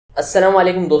अस्सलाम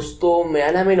वालेकुम दोस्तों, मेरा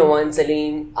नाम है नौमान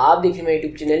सलीम। आप देख रहे हैं मेरा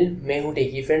यूट्यूब चैनल मैं हूँ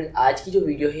टेकी। फ्रेंड्स, आज की जो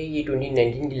वीडियो है ये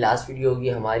 2019 की लास्ट वीडियो होगी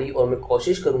हमारी, और मैं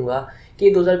कोशिश करूँगा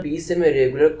कि 2020 से मैं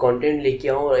रेगुलर कंटेंट लेके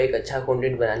आऊँ और एक अच्छा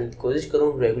कंटेंट बनाने की कोशिश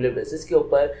करूँ रेगुलर बेसिस के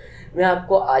ऊपर। मैं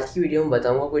आपको आज की वीडियो में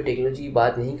बताऊंगा, कोई टेक्नोलॉजी की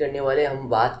बात नहीं करने वाले, हम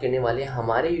बात करने वाले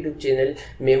हमारे यूट्यूब चैनल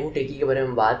मैं हूँ टेकी के बारे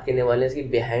में बात करने वाले हैं। इसकी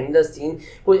बिहाइंड द सीन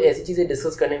कुछ ऐसी चीज़ें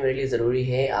डिस्कस करने मेरे लिए ज़रूरी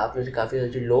है। आप में से काफ़ी सारे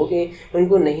जो लोग हैं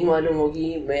उनको नहीं मालूम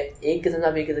होगी। मैं एक के साथ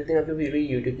आप ये कह सकते हैं, मैं पूरी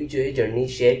यूट्यूब की जो है जर्नी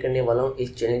शेयर करने वाला हूँ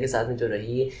इस चैनल के साथ में जो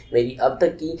रही है मेरी अब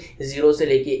तक की 0 से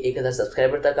लेके 1000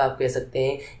 सब्सक्राइबर तक आप कह सकते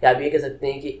हैं, या आप ये कह सकते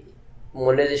हैं कि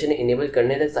मोनेटाइजेशन इनेबल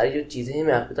करने तक सारी जो चीज़ें हैं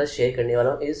मैं आपके साथ शेयर करने वाला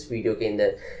हूँ इस वीडियो के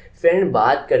अंदर। फ्रेंड,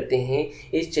 बात करते हैं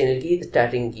इस चैनल की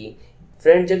स्टार्टिंग की।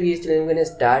 फ्रेंड, जब ये चैनल मैंने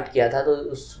स्टार्ट किया था तो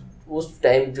उस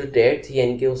टाइम जो डेट थी,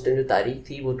 यानी कि उस टाइम जो तारीख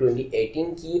थी वो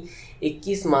 2018 की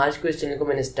 21 मार्च को इस चैनल को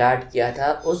मैंने स्टार्ट किया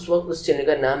था। उस वक्त उस चैनल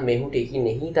का नाम मैं हूँ टेकी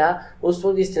नहीं था। उस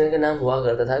वक्त इस चैनल का नाम हुआ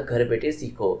करता था घर बैठे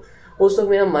सीखो। उस वक्त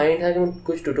मेरा माइंड था कि मैं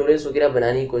कुछ ट्यूटोरियल्स वगैरह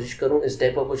बनाने की कोशिश करूं, इस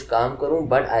टाइप का कुछ काम करूं,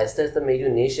 बट आहिस्ता आहिस्ता मेरी जो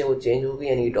निश है वो चेंज हो गई,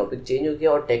 यानी कि टॉपिक चेंज हो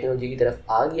गया और टेक्नोलॉजी की तरफ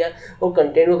आ गया और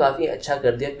कंटेंट को काफ़ी अच्छा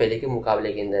कर दिया पहले के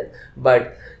मुकाबले के अंदर।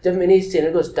 बट जब मैंने इस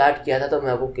चैनल को स्टार्ट किया था तो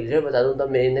मैं आपको क्लियर बता दूं, तब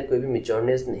मेरे अंदर कोई भी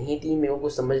मेच्योरनेस नहीं थी। मेरे को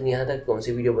कुछ समझ नहीं आता कौन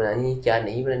सी वीडियो बनानी है, क्या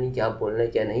नहीं बनानी, क्या बोलना है,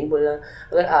 क्या नहीं बोलना।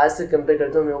 अगर आज से कंपेयर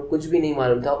करता हूँ, मेरे को कुछ भी नहीं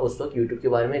मालूम था। उस वक्त यूट्यूब के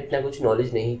बारे में इतना कुछ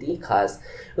नॉलेज नहीं थी खास।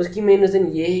 उसकी मेन रीज़न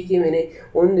ये है कि मैंने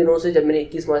उन दिनों से, जब मैंने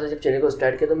 21 मार्च से जब चैनल को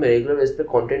स्टार्ट किया, तो मैं रेगुलर बेस पे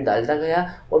कंटेंट डालता गया।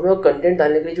 और मैं वो कंटेंट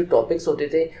डालने के लिए जो टॉपिक्स होते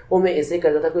थे वो मैं ऐसे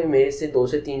करता था, कोई मेरे से 2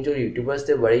 से 3 जो यूट्यूबर्स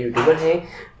थे, बड़े यूट्यूबर हैं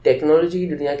टेक्नोलॉजी की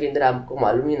दुनिया के अंदर, आपको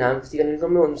मालूम ही नाम किसी का नहीं, तो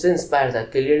मैं उनसे इंस्पायर था।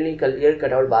 क्लियर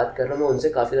कट आउट बात कर रहा हूँ, मैं उनसे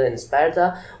काफ़ी ज़्यादा इंस्पायर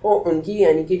था। और उनकी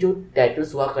यानी कि जो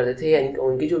टाइटल्स हुआ करते थे, यानी कि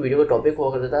उनकी जो वीडियो का टॉपिक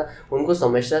हुआ करता था, उनको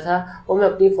समझता था और मैं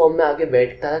अपनी फॉर्म में आके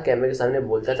बैठता था, कैमरे के सामने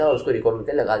बोलता था और उसको रिकॉर्ड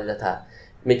करके लगा देता था।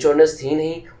 मेच्योरनेस थी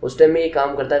नहीं उस टाइम में, ये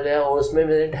काम करता गया और उसमें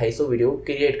मैंने 250 वीडियो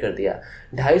क्रिएट कर दिया।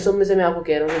 250 में से मैं आपको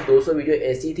कह रहा हूँ कि 200 वीडियो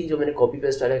ऐसी थी जो मैंने कॉपी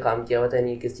पेस्ट वाला काम किया हुआ था,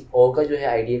 यानी किसी और का जो है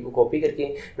आइडिया को कॉपी करके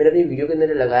मैंने अपनी वीडियो के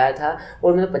अंदर लगाया था।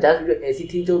 और मैंने 50 वीडियो ऐसी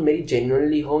थी जो मेरी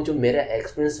जेन्युइनली हो, जो मेरा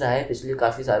एक्सपीरियंस रहा है पिछले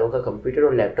काफ़ी सालों का कंप्यूटर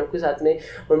और लैपटॉप के साथ में।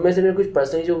 उनमें से मैंने कुछ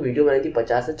पर्सनली जो वीडियो बनाई थी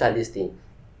 50 से 40 थी।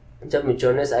 जब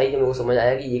मेच्योरनेस आई, जब मेरे को समझ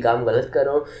आया कि ये काम गलत कर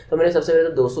रहा हूँ, तो मैंने सबसे पहले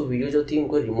तो 200 वीडियो जो थी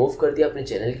उनको रिमूव कर दिया अपने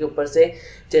चैनल के ऊपर से।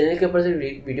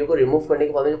 वीडियो को रिमूव करने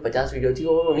के बाद में जो 50 वीडियो थी,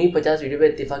 और उन्हीं 50 वीडियो पे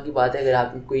इत्तेफाक की बात है, अगर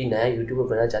आप कोई नया यूट्यूबर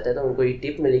बनना चाहते हैं तो उनको ये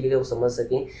टिप मिलेगी कि वो समझ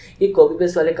सकें कि कॉपी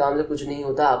पेस्ट वाले काम से कुछ नहीं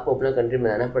होता, आपको अपना कंटेंट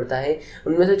बनाना पड़ता है।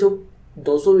 उनमें से जो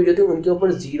 200 वीडियो थे उनके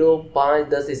ऊपर 0, 5,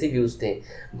 10 ऐसे व्यूज़ थे।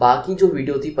 बाकी जो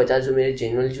वीडियो थी 50, जो मेरे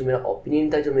जेन्युइनली, जो मेरा ओपिनियन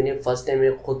था, जो मैंने फर्स्ट टाइम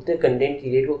मैंने खुद ने कंटेंट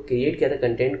क्रिएट किया था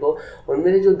कंटेंट को,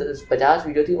 उनमें से जो 50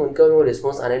 वीडियो थी उनका वो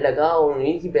रिस्पॉन्स आने लगा। और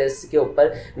उन्हीं की बेस के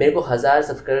ऊपर मेरे को 1000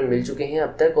 सब्सक्राइबर मिल चुके हैं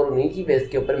अब तक। और उन्हीं की बेस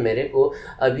के ऊपर मेरे को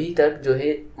अभी तक जो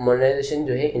है मोनेटाइजेशन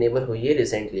जो है इनेबल हुई है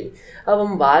रिसेंटली। अब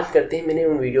हम बात करते हैं, मैंने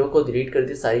उन वीडियो को डिलीट कर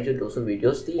दी, सारी जो 200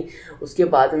 वीडियोज़ थी। उसके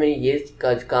बाद मैंने ये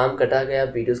काम करता गया,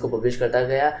 वीडियोज़ को पब्लिश करता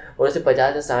गया और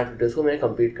 50 या 60 वीडियोज़ को मैंने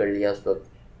कंप्लीट कर लिया उस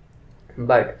वक्त।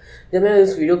 बट जब मैंने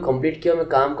इस वीडियो कंप्लीट किया, मैं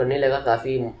काम करने लगा,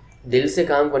 काफ़ी दिल से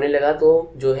काम करने लगा,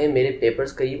 तो जो है मेरे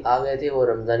पेपर्स करीब आ गए थे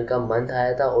और रमज़ान का मंथ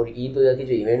आया था और ईद वगैरह के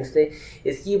जो इवेंट्स थे,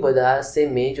 इसकी वजह से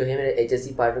मैं जो है मेरे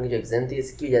HSC पार्ट वन की जो एग्ज़ाम थी,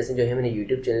 इसकी वजह से जो है मैंने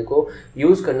यूट्यूब चैनल को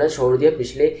यूज़ करना छोड़ दिया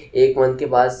पिछले 1 मंथ के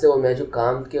बाद से। और मेरा जो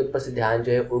काम के ऊपर से ध्यान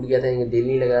जो है उठ गया था, दिल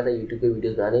नहीं लग रहा था यूट्यूब पर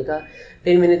वीडियोज़ बनाने का।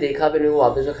 फिर मैंने देखा, फिर मेरे को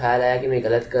वापस जो ख्याल आया कि मैं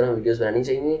गलत कर रहा हूँ, वीडियोज़ बनानी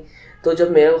चाहिए। तो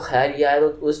जब मेरे को ख्याल ये आया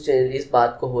तो इस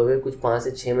बात को हुए कुछ 5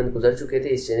 से 6 मंथ गुजर चुके थे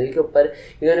इस चैनल के ऊपर,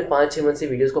 क्योंकि मैंने 5-6 मंथ से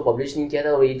वीडियोस को पब्लिश नहीं किया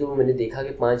था। और ये जो मैंने देखा कि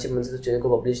 5-6 मंथ से तो चैनल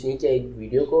को पब्लिश नहीं किया एक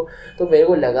वीडियो को, तो मेरे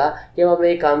को लगा कि अब मैं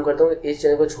एक काम करता हूँ, इस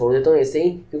चैनल को छोड़ देता हूँ ऐसे ही।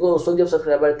 क्योंकि उस वक्त जब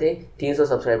सब्सक्राइबर थे 300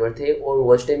 सब्सक्राइबर थे और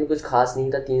वॉच टाइम भी कुछ खास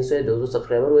नहीं था, 300 या 200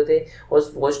 सब्सक्राइबर हुए थे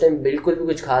और वॉच टाइम बिल्कुल भी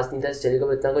कुछ खास नहीं था। इस चैनल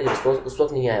को इतना कुछ रिस्पॉन्स उस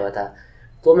वक्त नहीं आया हुआ था।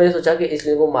 तो मैंने सोचा कि इस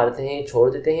चैनल को मारते हैं, छोड़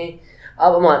देते हैं।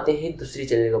 अब हम आते हैं दूसरी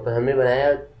चैनल के ऊपर। हमने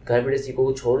बनाया घर बैठे सीखो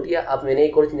को छोड़ दिया। अब मैंने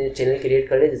एक और चैनल क्रिएट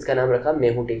कर लिया जिसका नाम रखा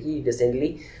मैं हूँ टेकी।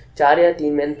 रिसेंटली 4 या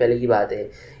 3 महीने पहले की बात है।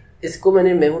 इसको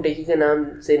मैंने मैं हूँ टेकी के नाम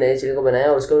से नए चैनल को बनाया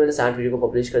और उसको मैंने 60 वीडियो को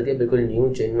पब्लिश कर दिया, बिल्कुल न्यू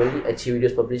जेन्युइनली अच्छी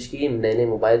वीडियोस पब्लिश की। नए नए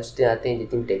मोबाइल जितने आते हैं,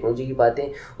 जितनी टेक्नोलॉजी की बातें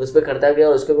उस पर करता गया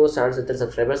और उसके वो 60-70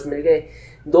 सब्सक्राइबर्स मिल गए।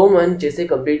 2 मंथ जैसे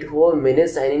कंप्लीट हुआ, मैंने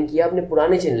साइन इन किया अपने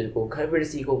पुराने चैनल को घर बैठे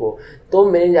सीखो को। तो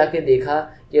मैंने जाके देखा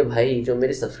कि भाई जो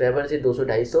मेरे सब्सक्राइबर थे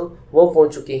 200-250 वो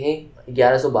पहुंच चुके हैं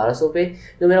 1100-1200 पे।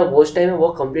 जो मेरा वॉच टाइम है वो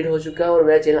कंप्लीट हो चुका है और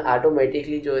मेरा चैनल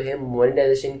ऑटोमेटिकली जो है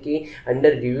मोनेटाइजेशन की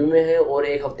अंडर रिव्यू में है। और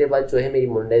 1 हफ्ते बाद जो है मेरी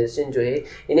मोनेटाइजेशन जो है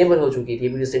इनेबल हो चुकी थी,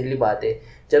 अभी रिसेंटली बात है।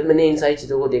 जब मैंने इन सारी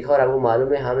चीज़ों को देखा और आपको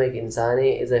मालूम है हम एक इंसान है,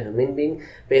 एज अ ह्यूमन बीइंग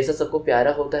पैसा सबको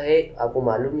प्यारा होता है, आपको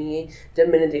मालूम ही है। जब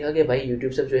मैंने देखा कि भाई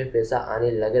यूट्यूब से जो है पैसा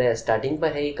आने लग रहा है, स्टार्टिंग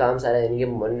पर है ये काम सारा, यानी कि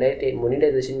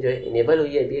मोनेटाइजेशन जो है इनेबल हुई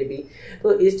है अभी,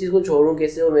 तो इस चीज़ को छोड़ूँ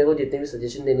कैसे। और मेरे को जितने भी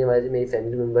सजेशन देने वाले थे, मेरी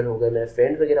फैमिली मेम्बर हो गए, मेरे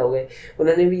फ्रेंड वगैरह हो गए,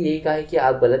 उन्होंने भी यही कहा है कि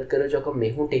आप गलत करो, जो आपका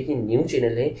मेहू टेकी न्यू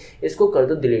चैनल है इसको कर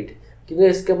दो डिलीट, क्योंकि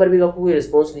इसके ऊपर भी आपको कोई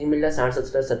रिस्पॉन्स नहीं मिल रहा।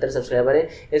 60-70 सब्सक्राइबर है,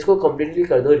 इसको कम्प्लीटली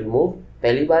कर दो रिमूव।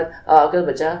 पहली बात, आपके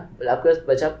पास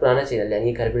बचा पुराना चैनल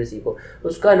यानी घर पे सीखो,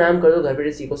 उसका नाम कर दो घर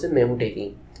पे सीखो से मेहू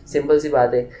टेकी। सिंपल सी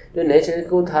बात है, जो नए चैनल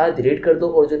को था डिलीट कर दो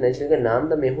और जो नए चैनल का नाम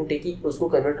था मेहू टेकी उसको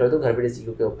कन्वर्ट कर दो घर पे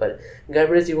सीखो के ऊपर। घर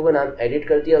पे सीखो का नाम एडिट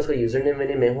कर दिया, उसका यूजर नेम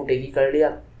मैंने मेहू टेकी कर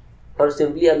लिया और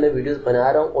सिंपली अब मैं वीडियोस बना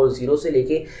रहा हूँ और 0 से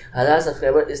लेके 1000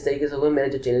 सब्सक्राइबर इस तरीके से हुए। मेरा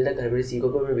जो चैनल था घर पे सीखो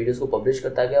को मैं वीडियोस को पब्लिश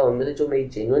करता गया, उनमें से जो मेरी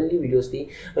जेन्युइनली वीडियोस थी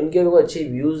उनके मेरे को अच्छे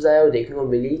व्यूज़ आए और देखने को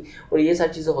मिली और ये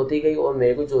सारी चीज़ें होती गई। और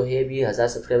मेरे को जो है अभी 1000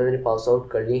 सब्सक्राइबर मैंने पास आउट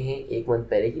कर लिए हैं 1 मंथ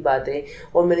पहले की बात है,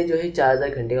 और मैंने जो है 4000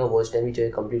 घंटे का वॉच टाइम भी जो है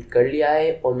कंप्लीट कर लिया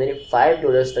है और मैंने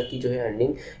 $5 तक की जो है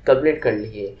अर्निंग कंप्लीट कर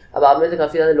ली है। अब आप में से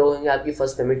काफ़ी ज़्यादा लोग होंगे आपकी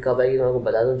फर्स्ट पेमेंट कब आएगी, तो मैं आपको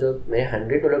बता दूँ जो मेरे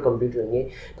 $100 कंप्लीट होंगे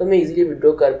तो मैं ईजिली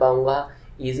विड्रॉ कर पाऊँगा,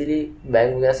 ईजिली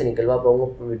बैंक वगैरह से निकलवा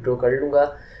पाऊँगा, विड्रॉ कर लूँगा।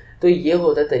 तो ये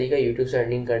होता है तरीका यूट्यूब से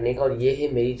अर्निंग करने का और ये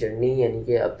है मेरी जर्नी। यानी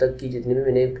कि अब तक की जितनी भी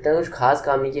मैंने इतना कुछ खास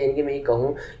काम नहीं किया, यानी कि मैं ये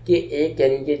कहूँ कि एक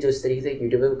यानी कि जो इस तरीके से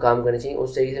यूट्यूबर को काम करना चाहिए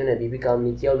उस तरीके से मैंने अभी भी काम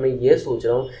नहीं किया। और मैं ये सोच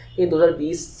रहा हूँ कि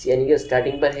 2020 यानी कि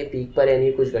स्टार्टिंग पर है, पीक पर,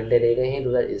 यानी कुछ घंटे रह गए हैं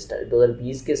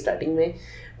 2020 के स्टार्टिंग में,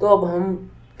 तो अब हम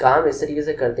काम इस तरीके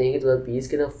से करते हैं कि 2020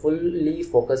 के ना फुल्ली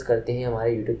फोकस करते हैं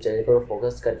हमारे यूट्यूब चैनल पर,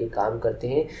 फोकस करके काम करते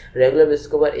हैं। रेगुलर बेसिस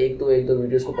के ऊपर एक दो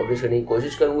वीडियोस को पब्लिश करने की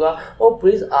कोशिश करूंगा। और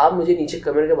प्लीज़ आप मुझे नीचे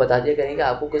कमेंट करके बता दिया करें कि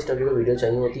आपको किस टॉपिक पर वीडियो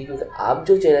चाहिए होती है, क्योंकि आप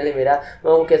जो चैनल है मेरा,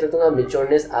 मैं वो कह सकता हूँ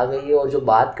मेच्योरनेस आ गई है और जो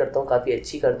बात करता हूँ काफ़ी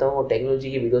अच्छी करता हूँ और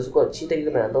टेक्नोलॉजी की वीडियोज़ को अच्छी तरीके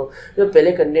से बनाता हूँ। जो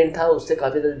पहले कंटेंट था उससे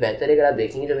काफ़ी ज़्यादा बेहतर है। अगर आप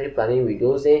देखेंगे जो मेरी पुरानी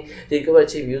वीडियोज़ हैं जिनके ऊपर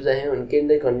अच्छे व्यूज़ आए हैं उनके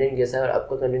अंदर कंटेंट कैसा है और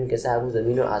आपका कंटेंट कैसा है, आपको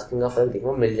ज़मीन और आसमान का फ़र्क देखने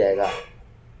को मिल जाएगा।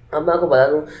 अब मैं आपको बता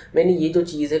दूं, मैंने ये जो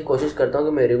चीज़ है कोशिश करता हूँ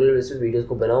कि मैं रेगुलर बेसिस पे वीडियोस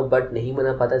को बनाऊँ, बट नहीं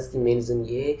बना पाता। इसकी मेन रीज़न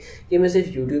ये है कि मैं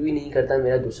सिर्फ यूट्यूब ही नहीं करता,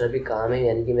 मेरा दूसरा भी काम है,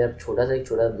 यानी कि मेरा एक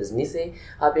छोटा बिजनेस है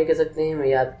आप ये कह सकते हैं।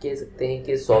 मैं आप कह सकते हैं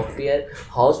कि सॉफ्टवेयर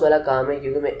हाउस वाला काम है,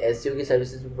 क्योंकि मैं एसईओ की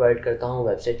सर्विसेज भी प्रोवाइड करता हूँ,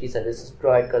 वेबसाइट की सर्विसेज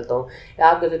प्रोवाइड करता हूँ, या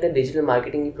आप कह सकते हैं डिजिटल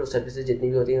मार्केटिंग की सर्विसेज जितनी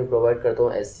भी होती है मैं प्रोवाइड करता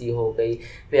हूँ। एसईओ हो गई,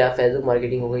 फिर आप फेसबुक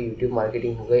मार्केटिंग हो गई, यूट्यूब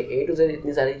मार्केटिंग हो गई, A to Z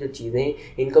इतनी सारी जो चीज़ें हैं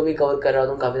इनको भी कवर कर रहा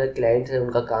होता हूँ। काफ़ी सारे क्लाइंट्स हैं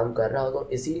उनका काम कर रहा होता हूँ,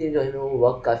 इसीलिए जो है मैं वो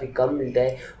वक्त काफ़ी कम मिलता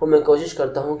है। और मैं कोशिश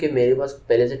करता हूँ कि मेरे पास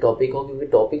पहले से टॉपिक हो, क्योंकि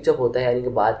टॉपिक जब होता है यानी कि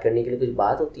बात करने के लिए कुछ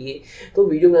बात होती है तो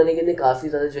वीडियो बनाने के लिए काफ़ी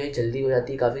ज़्यादा जो है जल्दी हो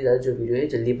जाती है, काफ़ी ज़्यादा जो वीडियो है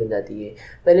जल्दी बन जाती है।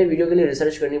 पहले वीडियो के लिए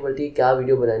रिसर्च करनी पड़ती है, क्या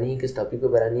वीडियो बनानी है, किस टॉपिक पर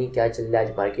बनानी है, क्या चल रहा है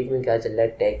आज मार्केट में, क्या चल रहा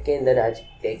है टेक के अंदर, आज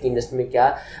टेक की इंडस्ट्री में क्या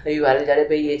अभी वायरल जा रहे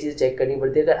पे, ये चीज़ चेक करनी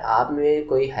पड़ती है। अगर आप में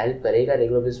कोई हेल्प करेगा,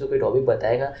 रेगुलर बेसिस पे कोई टॉपिक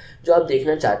बताएगा जो आप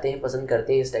देखना चाहते हैं, पसंद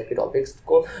करते हैं इस टाइप के टॉपिक्स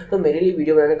को, तो मेरे लिए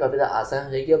वीडियो बनाना काफ़ी ज़्यादा आसान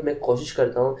हो जाएगी। अब मैं कोशिश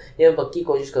करता हूँ, या मैं पक्की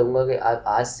कोशिश करूँगा कि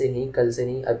आज से नहीं, कल से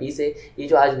नहीं, अभी से ये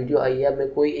जो आज वीडियो आई है अब मैं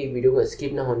कोई एक वीडियो को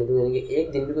स्किप ना होने दूँ, यानी कि एक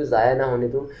दिन भी कुछ ज़ाया ना होने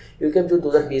दूँ। क्योंकि अब जो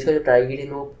 2020 का जो टारगेट है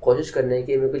मैं वो कोशिश करना है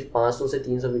कि मैं कुछ 500 से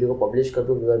 300 वीडियो को पब्लिश कर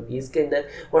दूँ 2020 के अंदर,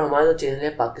 और हमारा जो चैनल है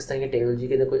पाकिस्तान की टेक्नोलॉजी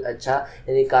के अंदर कुछ अच्छा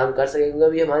यानी काम कर सके। क्योंकि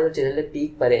अभी हमारा जो चैनल है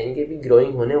पीक पर है, यानी कि अभी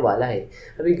ग्रोइंग होने वाला है।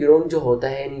 अभी ग्रोइंग जो होता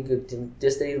है यानी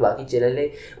जिस तरीके बाकी चैनल है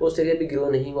उस तरीके भी ग्रो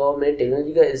नहीं हुआ। और मैंने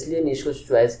टेक्नोलॉजी का इसलिए निश को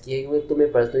चॉइस किया है क्योंकि तो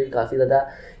मैं पर्सनली काफ़ी ज़्यादा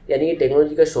यानी कि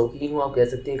टेक्नोलॉजी का शौकीन हूँ, आप कह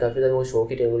सकते हैं। काफ़ी ज़्यादा वो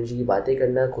शौक है टेक्नोलॉजी की बातें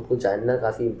करना, खुद को जानना,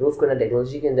 काफ़ी इंप्रूव करना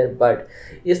टेक्नोलॉजी के अंदर।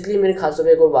 बट इसलिए मेरे खास तौर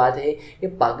पर एक और बात है कि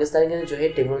पाकिस्तान के अंदर जो है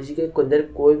टेक्नोलॉजी के अंदर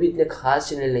कोई भी इतने खास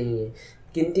चैनल नहीं है।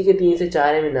 गिनती के 3 से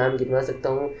 4 है, मैं नाम गिनवा सकता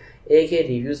हूँ। एक है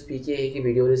रिव्यूज़ पीके है कि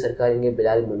वीडियो वाली सरकार, इनके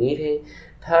बिलाल मुनीर है।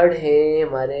 थर्ड है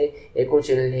हमारे एक और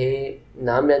चैनल है,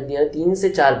 नाम याद दिया, 3 से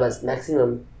 4 बस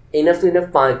maximum, enough to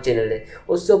enough 5 channel है,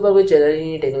 उससे ऊपर कोई चैनल ही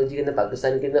नहीं टेक्नोलॉजी के अंदर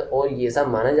पाकिस्तान के अंदर। और ये सब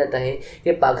माना जाता है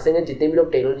कि पाकिस्तान में जितने भी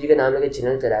लोग टेक्नोलॉजी का नाम लेकर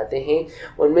चैनल चलाते हैं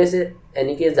उनमें से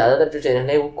यानी कि ज़्यादातर जो चैनल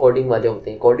है वो कोडिंग वाले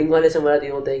होते हैं। कोडिंग वाले से हमारा ये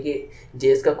होता है कि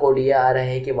जेस का कोड ये आ रहा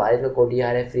है, कि वायरस का कोड ये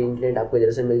आ रहा है, फ्री इंटरनेट आपको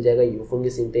इधर से मिल जाएगा, यूफोन की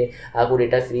सिम पे आपको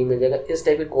डेटा फ्री मिल जाएगा, इस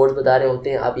टाइप के कोड बता रहे होते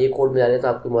हैं। आप ये कोड मिला रहे हैं तो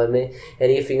आपके मोबाइल में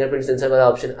यानी कि फिंगरप्रिंट सेंसर वाला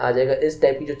ऑप्शन आ जाएगा। इस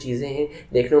टाइप की जो चीज़ें हैं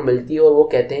देखने को मिलती है और वो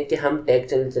कहते हैं कि हम टेक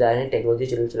चैनल चला रहे हैं, टेक्नोलॉजी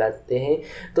चैनल चलाते हैं।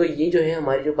 तो ये जो है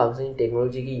हमारी जो पाकिस्तानी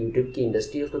टेक्नोलॉजी की यूट्यूब की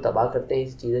इंडस्ट्री है उसको तबाह करते हैं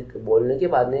इस चीज़ें बोलने के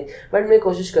बाद में। बट मैं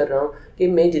कोशिश कर रहा हूँ कि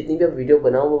मैं जितनी भी अब वीडियो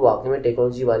बनाऊँ वो वाकई में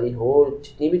टेक्नोलॉजी वाली हो, और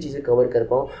जितनी भी चीज़ें कवर कर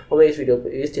पाऊँ और मैं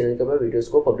इस चैनल के ऊपर वीडियोज़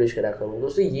को पब्लिश करा करूँ।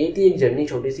 दोस्तों ये थी एक जर्नी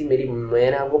छोटी सी मेरी,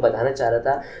 मैंने आपको बताना चाह रहा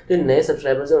था जो नए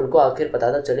सब्सक्राइबर्स हैं उनको आखिर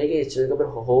पता तो चले कि इस चैनल के ऊपर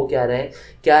हो क्या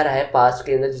रहा है पास्ट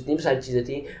के अंदर जितनी भी सारी चीज़ें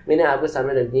थी मैंने आपके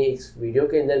सामने रख दी। इस वीडियो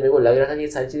के अंदर मेरे को लग रहा था कि ये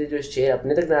सारी चीज़ें जो शेयर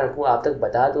अपने तक ना रखूँ, आप तक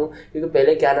बता दूँ, क्योंकि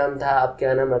पहले क्या नाम था, अब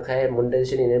क्या नाम रखा है,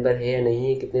 मोनेटाइजेशन इनेबल है या नहीं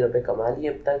है, कितने रुपए कमा लिए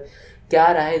अब तक, क्या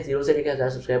रहा है 0 से लेकर 1000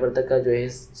 सब्सक्राइबर तक का जो है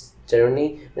जर्नी,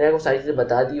 मैंने आपको सारी चीज़ें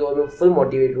बता दी। और मैं फुल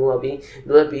मोटिवेट हूँ अभी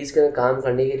 2020 के अंदर काम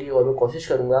करने के लिए, और मैं कोशिश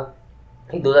करूँगा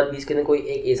 2020 के अंदर कोई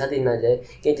एक ऐसा दिन ना जाए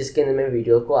कि जिसके अंदर मैं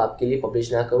वीडियो को आपके लिए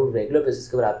पब्लिश ना करूँ, रेगुलर बेसिस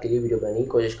के ऊपर आपके लिए वीडियो बनाने की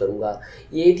कोशिश करूँगा।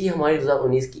 ये थी हमारी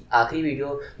 2019 की आखिरी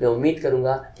वीडियो। मैं उम्मीद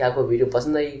करूँगा कि आपको वीडियो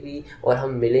पसंद आएगी और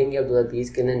हम मिलेंगे अब 2020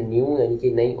 के अंदर न्यू यानी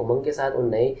कि नई उमंग के साथ और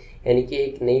नए यानी कि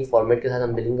एक नई फॉर्मेट के साथ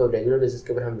हम मिलेंगे और रेगुलर बेसिस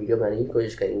के ऊपर हम वीडियो बनाने की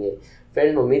कोशिश करेंगे।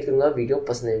 फ्रेंड्स मैं उम्मीद करूँगा वीडियो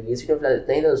पसंद आएगी। इस वीडियो फिलहाल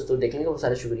इतना ही था दोस्तों, देखने का बहुत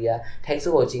सारा शुक्रिया। Thanks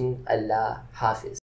for watching. अल्लाह हाफिज़।